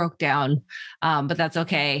kind of broke down, but that's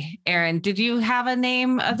okay. Aaron, did you have a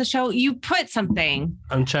name of the show? You put something.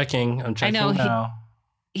 I'm checking I know now.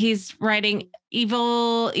 He's writing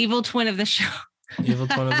evil twin of the show. Evil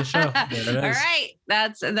twin of the show. There it is. All right.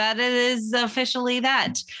 That is officially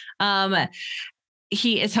that.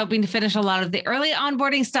 He is hoping to finish a lot of the early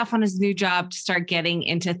onboarding stuff on his new job to start getting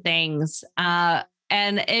into things.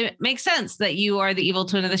 And it makes sense that you are the evil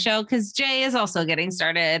twin of the show, because Jay is also getting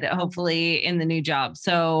started, hopefully, in the new job.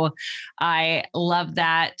 So I love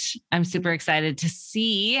that. I'm super excited to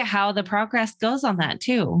see how the progress goes on that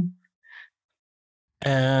too.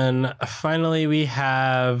 And finally, we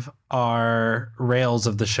have our rails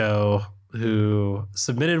of the show who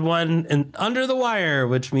submitted one under the wire,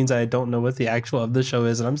 which means I don't know what the actual of the show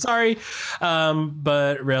is, and I'm sorry.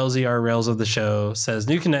 But Railsy, our rails of the show, says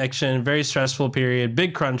new connection, very stressful period,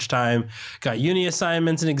 big crunch time, got uni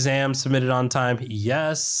assignments and exams submitted on time.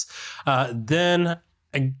 Yes. Then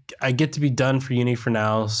I get to be done for uni for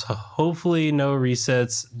now, so hopefully no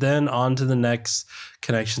resets, then on to the next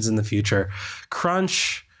connections in the future.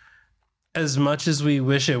 Crunch, as much as we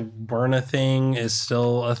wish it weren't a thing, is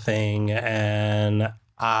still a thing, and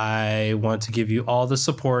I want to give you all the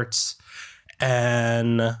supports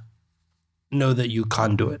and know that you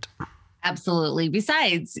can do it. Absolutely.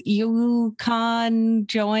 Besides, UConn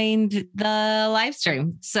joined the live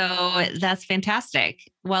stream. So that's fantastic.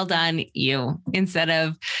 Well done, you. Instead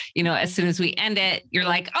of, as soon as we end it, you're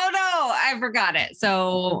like, oh no, I forgot it.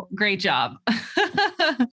 So great job.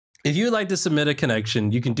 If you would like to submit a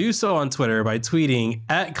connection, you can do so on Twitter by tweeting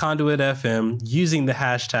at ConduitFM using the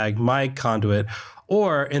hashtag MyConduit,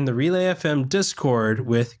 or in the Relay FM Discord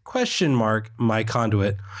with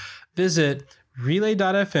 !MyConduit. Visit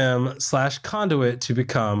relay.fm/conduit to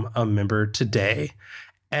become a member today.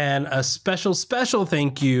 And a special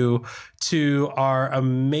thank you to our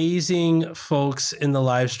amazing folks in the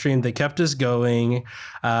live stream that kept us going.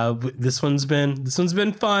 This one's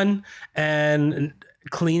been fun, and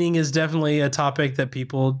cleaning is definitely a topic that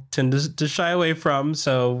people tend to shy away from.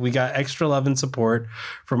 So we got extra love and support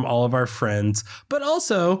from all of our friends. But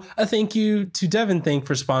also a thank you to Devin Think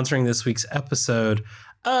for sponsoring this week's episode.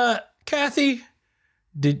 Kathy,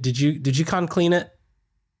 did you con clean it?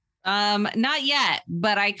 Not yet,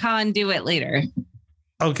 but I can do it later.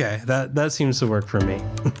 Okay, that seems to work for me.